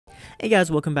Hey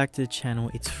guys, welcome back to the channel.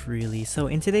 It's Freely. So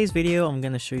in today's video, I'm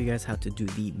going to show you guys how to do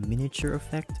the miniature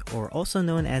effect, or also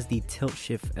known as the tilt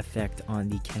shift effect on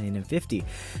the Canon M50.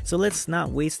 So let's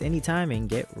not waste any time and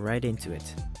get right into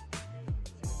it.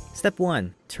 Step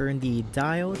 1. Turn the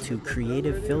dial to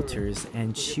creative filters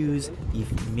and choose the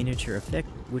miniature effect,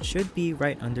 which should be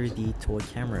right under the toy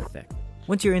camera effect.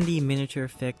 Once you're in the miniature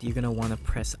effect, you're going to want to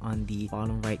press on the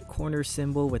bottom right corner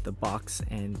symbol with the box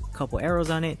and a couple arrows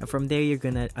on it. And from there, you're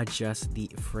going to adjust the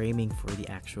framing for the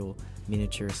actual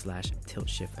miniature / tilt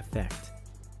shift effect.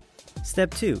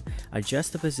 Step 2.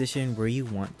 Adjust the position where you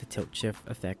want the tilt shift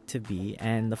effect to be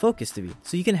and the focus to be.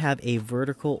 So you can have a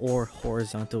vertical or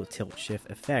horizontal tilt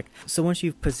shift effect. So once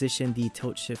you've positioned the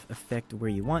tilt shift effect where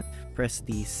you want, press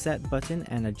the set button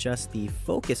and adjust the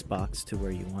focus box to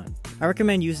where you want. I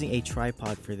recommend using a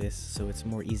tripod for this so it's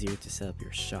more easier to set up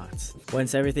your shots.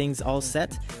 Once everything's all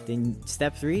set, then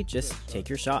step 3, just take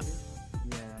your shot.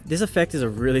 This effect is a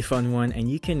really fun one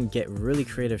and you can get really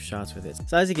creative shots with it.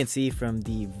 So as you can see from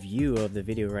the view of the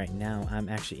video right now, I'm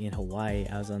actually in Hawaii.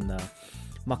 I was on the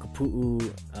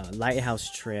Makapu'u Lighthouse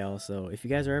Trail. So if you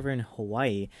guys are ever in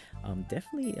Hawaii,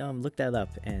 definitely look that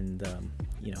up. And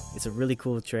you know, it's a really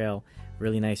cool trail,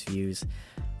 really nice views,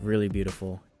 really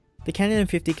beautiful. The Canon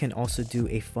M50 can also do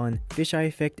a fun fisheye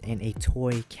effect and a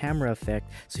toy camera effect.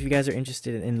 So if you guys are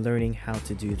interested in learning how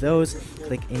to do those,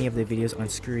 click any of the videos on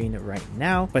screen right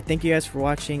now. But thank you guys for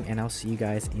watching, and I'll see you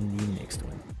guys in the next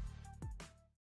one.